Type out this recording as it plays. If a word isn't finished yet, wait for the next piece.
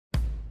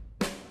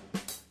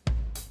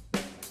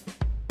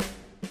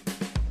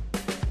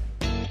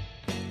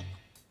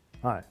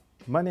Hi,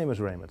 my name is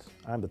Raymond.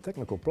 I'm the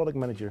Technical Product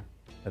Manager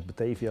at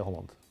Batavia,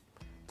 Holland.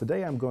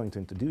 Today I'm going to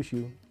introduce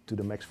you to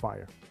the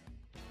Maxxfire,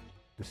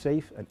 the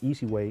safe and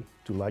easy way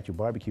to light your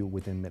barbecue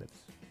within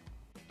minutes.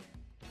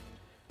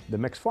 The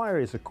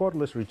Maxxfire is a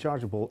cordless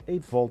rechargeable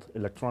 8-volt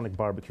electronic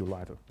barbecue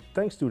lighter.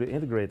 Thanks to the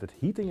integrated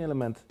heating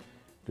element,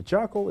 the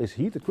charcoal is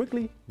heated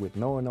quickly with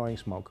no annoying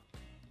smoke.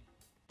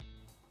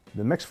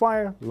 The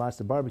Maxxfire lights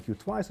the barbecue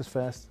twice as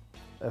fast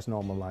as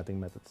normal lighting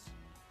methods.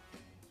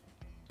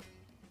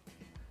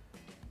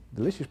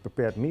 Delicious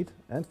prepared meat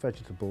and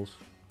vegetables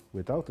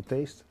without the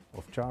taste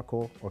of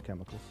charcoal or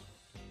chemicals.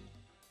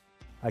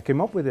 I came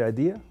up with the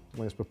idea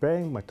when I was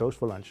preparing my toast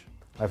for lunch.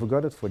 I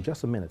forgot it for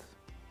just a minute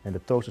and the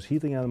toaster's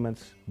heating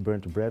elements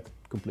burned the bread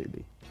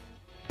completely.